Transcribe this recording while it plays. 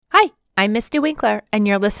I'm Misty Winkler, and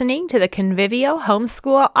you're listening to the Convivial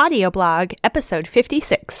Homeschool Audio Blog, episode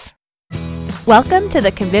 56. Welcome to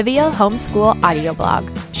the Convivial Homeschool Audio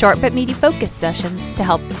Blog, short but meaty focus sessions to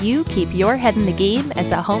help you keep your head in the game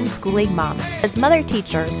as a homeschooling mom. As mother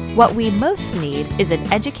teachers, what we most need is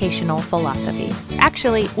an educational philosophy.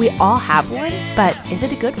 Actually, we all have one, but is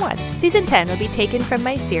it a good one? Season 10 will be taken from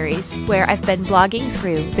my series where I've been blogging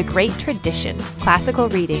through the Great Tradition, classical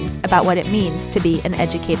readings about what it means to be an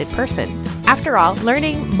educated person. After all,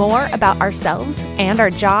 learning more about ourselves and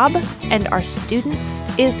our job and our students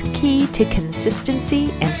is key to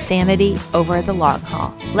consistency and sanity over the long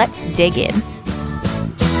haul. Let's dig in.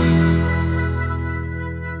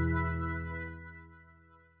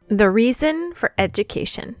 The reason for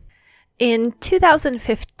education. In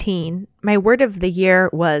 2015, my word of the year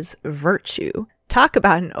was virtue. Talk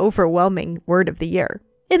about an overwhelming word of the year.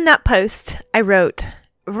 In that post, I wrote,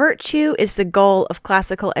 "Virtue is the goal of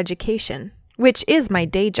classical education, which is my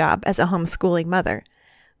day job as a homeschooling mother.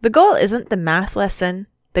 The goal isn't the math lesson.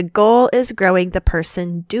 The goal is growing the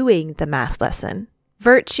person doing the math lesson.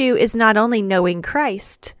 Virtue is not only knowing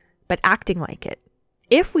Christ, but acting like it.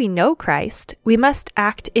 If we know Christ, we must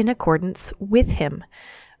act in accordance with him.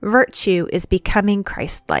 Virtue is becoming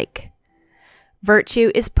Christ-like.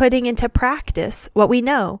 Virtue is putting into practice what we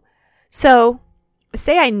know. So,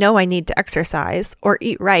 say I know I need to exercise or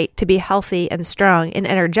eat right to be healthy and strong and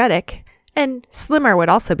energetic, and slimmer would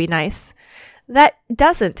also be nice. That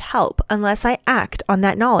doesn't help unless I act on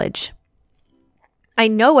that knowledge. I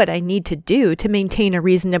know what I need to do to maintain a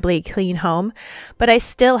reasonably clean home, but I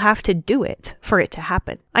still have to do it for it to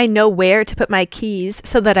happen. I know where to put my keys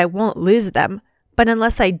so that I won't lose them, but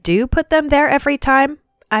unless I do put them there every time,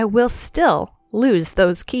 I will still lose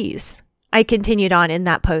those keys." I continued on in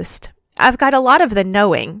that post. "I've got a lot of the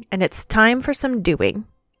knowing, and it's time for some doing.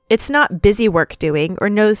 It's not busy work doing or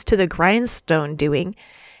nose to the grindstone doing.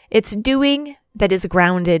 It's doing that is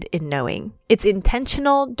grounded in knowing. It's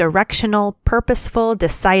intentional, directional, purposeful,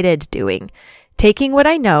 decided doing, taking what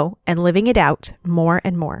I know and living it out more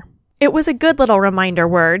and more." It was a good little reminder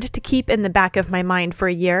word to keep in the back of my mind for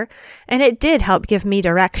a year, and it did help give me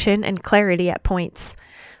direction and clarity at points.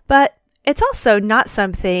 But it's also not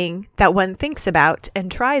something that one thinks about and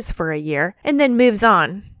tries for a year and then moves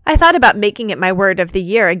on. I thought about making it my word of the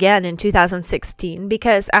year again in 2016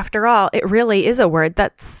 because, after all, it really is a word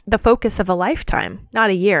that's the focus of a lifetime, not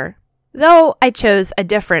a year. Though I chose a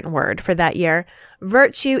different word for that year,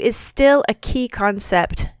 virtue is still a key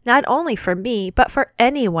concept, not only for me, but for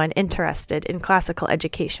anyone interested in classical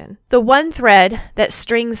education. The one thread that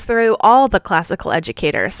strings through all the classical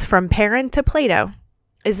educators, from Perrin to Plato,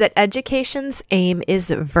 is that education's aim is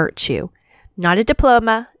virtue. Not a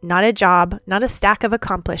diploma, not a job, not a stack of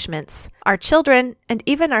accomplishments. Our children, and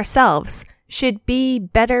even ourselves, should be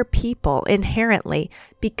better people inherently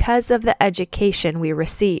because of the education we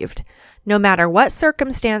received, no matter what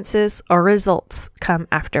circumstances or results come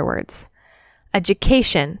afterwards.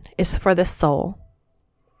 Education is for the soul.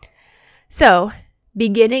 So,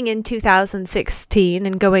 beginning in 2016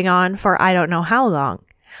 and going on for I don't know how long,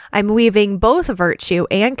 I'm weaving both virtue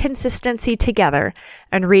and consistency together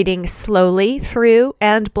and reading slowly through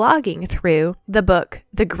and blogging through the book,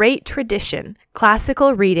 The Great Tradition,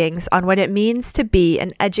 Classical Readings on What It Means to Be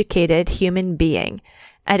an Educated Human Being,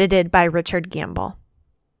 edited by Richard Gamble.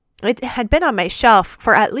 It had been on my shelf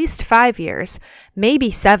for at least 5 years,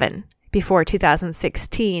 maybe 7, before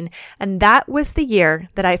 2016, and that was the year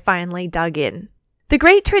that I finally dug in. The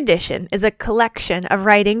Great Tradition is a collection of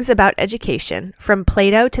writings about education from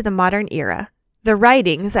Plato to the modern era, the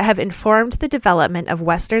writings that have informed the development of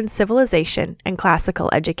Western civilization and classical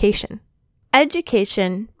education.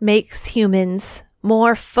 Education makes humans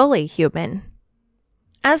more fully human.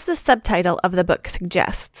 As the subtitle of the book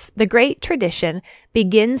suggests, The Great Tradition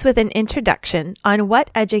begins with an introduction on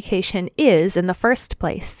what education is in the first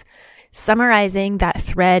place, summarizing that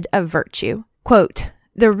thread of virtue. Quote,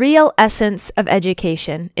 "The real essence of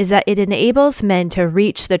education is that it enables men to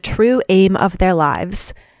reach the true aim of their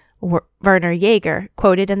lives." Werner Jaeger,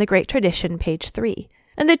 quoted in The Great Tradition, page 3.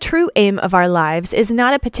 And the true aim of our lives is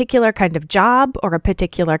not a particular kind of job or a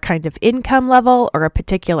particular kind of income level or a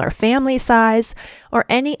particular family size or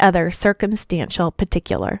any other circumstantial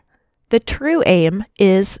particular. The true aim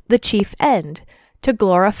is the chief end, to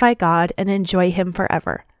glorify God and enjoy him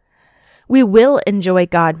forever. We will enjoy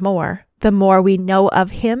God more the more we know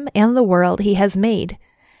of him and the world he has made.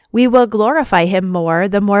 We will glorify him more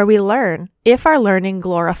the more we learn, if our learning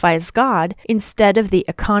glorifies God instead of the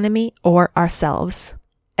economy or ourselves.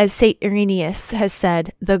 As St. Irenaeus has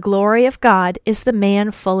said, the glory of God is the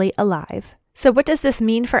man fully alive. So what does this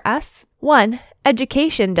mean for us? 1.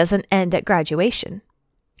 Education doesn't end at graduation.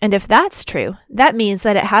 And if that's true, that means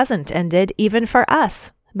that it hasn't ended even for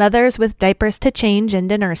us, mothers with diapers to change and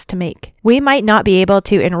dinners to make. We might not be able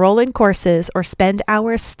to enroll in courses or spend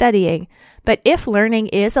hours studying, but if learning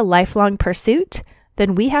is a lifelong pursuit,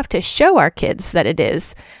 then we have to show our kids that it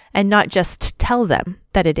is, and not just tell them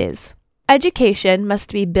that it is. Education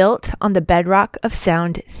must be built on the bedrock of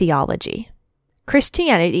sound theology.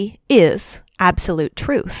 Christianity is absolute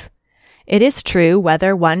truth. It is true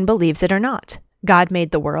whether one believes it or not. God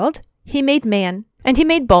made the world, He made man, and He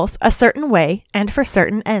made both a certain way and for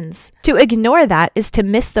certain ends. To ignore that is to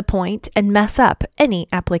miss the point and mess up any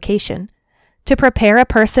application. To prepare a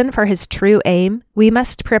person for his true aim, we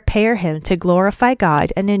must prepare him to glorify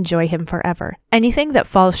God and enjoy Him forever. Anything that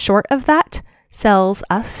falls short of that sells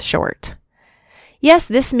us short. Yes,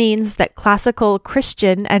 this means that classical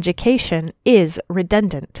Christian education is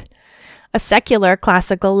redundant. A secular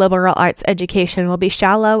classical liberal arts education will be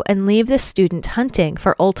shallow and leave the student hunting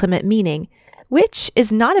for ultimate meaning, which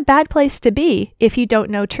is not a bad place to be if you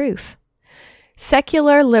don't know truth.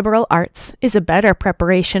 Secular liberal arts is a better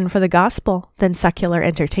preparation for the gospel than secular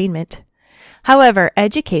entertainment. However,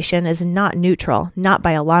 education is not neutral, not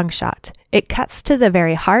by a long shot. It cuts to the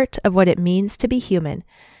very heart of what it means to be human,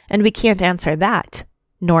 and we can't answer that,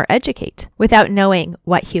 nor educate, without knowing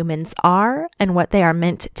what humans are and what they are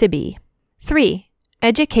meant to be. 3.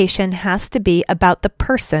 Education has to be about the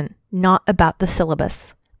person, not about the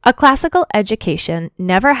syllabus. A classical education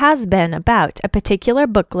never has been about a particular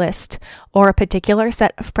book list or a particular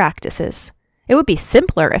set of practices. It would be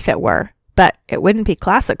simpler if it were, but it wouldn't be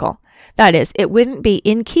classical. That is, it wouldn't be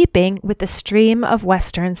in keeping with the stream of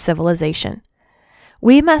Western civilization.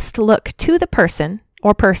 We must look to the person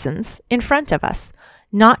or persons in front of us,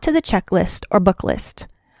 not to the checklist or book list.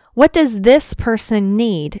 What does this person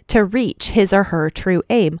need to reach his or her true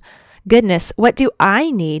aim? Goodness, what do I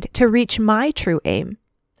need to reach my true aim?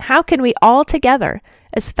 How can we all together,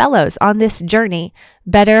 as fellows on this journey,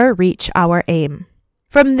 better reach our aim?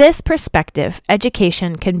 From this perspective,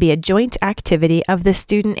 education can be a joint activity of the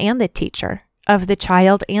student and the teacher, of the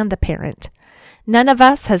child and the parent. None of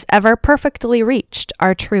us has ever perfectly reached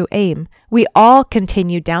our true aim. We all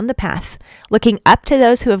continue down the path, looking up to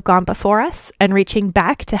those who have gone before us and reaching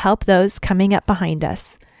back to help those coming up behind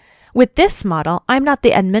us. With this model, I'm not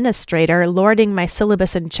the administrator lording my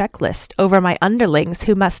syllabus and checklist over my underlings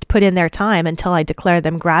who must put in their time until I declare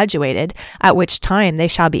them graduated, at which time they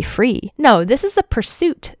shall be free. No, this is a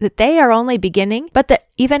pursuit that they are only beginning, but that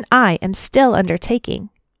even I am still undertaking.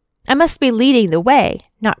 I must be leading the way,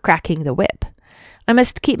 not cracking the whip. I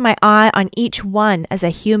must keep my eye on each one as a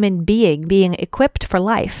human being equipped for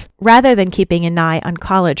life, rather than keeping an eye on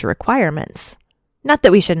college requirements. Not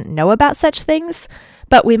that we shouldn't know about such things,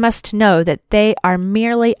 but we must know that they are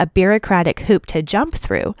merely a bureaucratic hoop to jump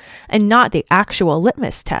through, and not the actual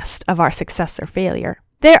litmus test of our success or failure.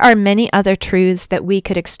 There are many other truths that we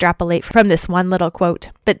could extrapolate from this one little quote,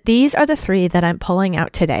 but these are the 3 that I'm pulling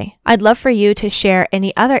out today. I'd love for you to share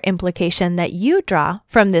any other implication that you draw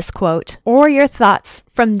from this quote or your thoughts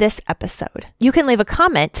from this episode. You can leave a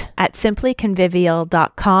comment at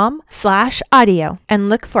simplyconvivial.com/audio and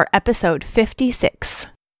look for episode 56.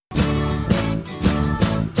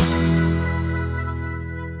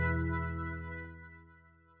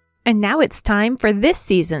 And now it's time for this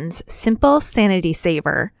season's Simple Sanity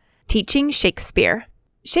Saver, Teaching Shakespeare.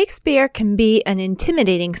 Shakespeare can be an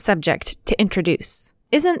intimidating subject to introduce.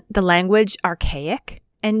 Isn't the language archaic?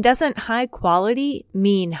 And doesn't high quality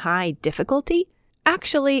mean high difficulty?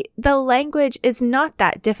 Actually, the language is not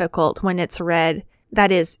that difficult when it's read,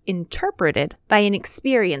 that is, interpreted by an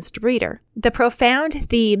experienced reader. The profound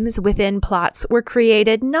themes within plots were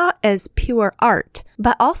created not as pure art,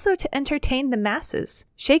 but also to entertain the masses.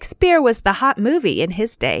 Shakespeare was the hot movie in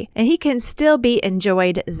his day, and he can still be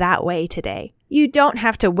enjoyed that way today. You don't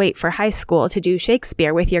have to wait for high school to do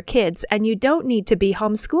Shakespeare with your kids, and you don't need to be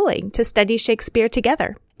homeschooling to study Shakespeare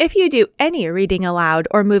together. If you do any reading aloud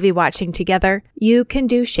or movie watching together, you can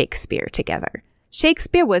do Shakespeare together.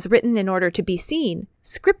 Shakespeare was written in order to be seen,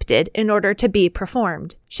 scripted in order to be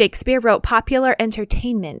performed. Shakespeare wrote popular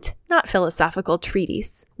entertainment, not philosophical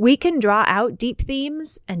treatise. We can draw out deep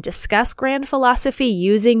themes and discuss grand philosophy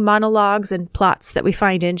using monologues and plots that we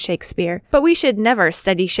find in Shakespeare, but we should never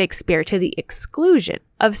study Shakespeare to the exclusion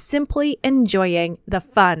of simply enjoying the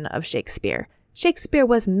fun of Shakespeare. Shakespeare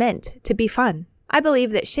was meant to be fun. I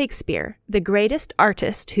believe that Shakespeare, the greatest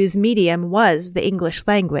artist whose medium was the English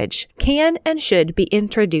language, can and should be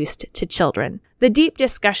introduced to children. The deep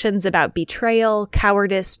discussions about betrayal,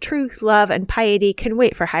 cowardice, truth, love, and piety can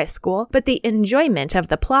wait for high school, but the enjoyment of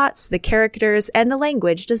the plots, the characters, and the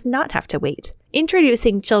language does not have to wait.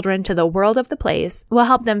 Introducing children to the world of the plays will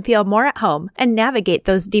help them feel more at home and navigate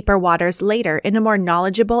those deeper waters later in a more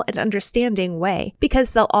knowledgeable and understanding way,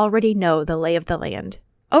 because they'll already know the lay of the land.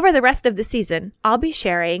 Over the rest of the season, I'll be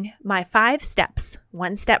sharing my 5 steps,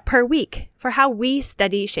 1 step per week, for how we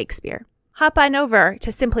study Shakespeare. Hop on over to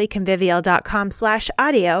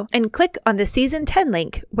simplyconvivial.com/audio and click on the Season 10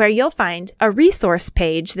 link, where you'll find a resource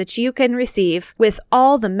page that you can receive with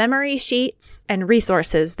all the memory sheets and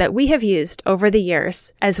resources that we have used over the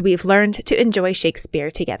years as we've learned to enjoy Shakespeare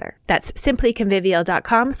together. That's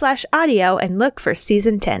simplyconvivial.com/audio and look for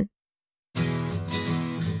Season 10.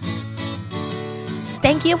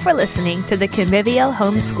 Thank you for listening to the Convivial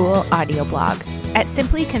Homeschool audio blog. At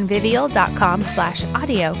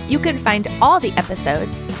simplyconvivial.com/audio, you can find all the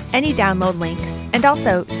episodes, any download links, and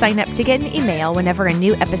also sign up to get an email whenever a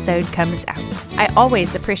new episode comes out. I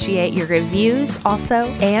always appreciate your reviews also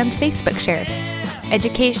and Facebook shares.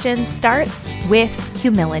 Education starts with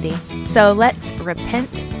humility. So let's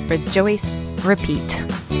repent, rejoice, repeat.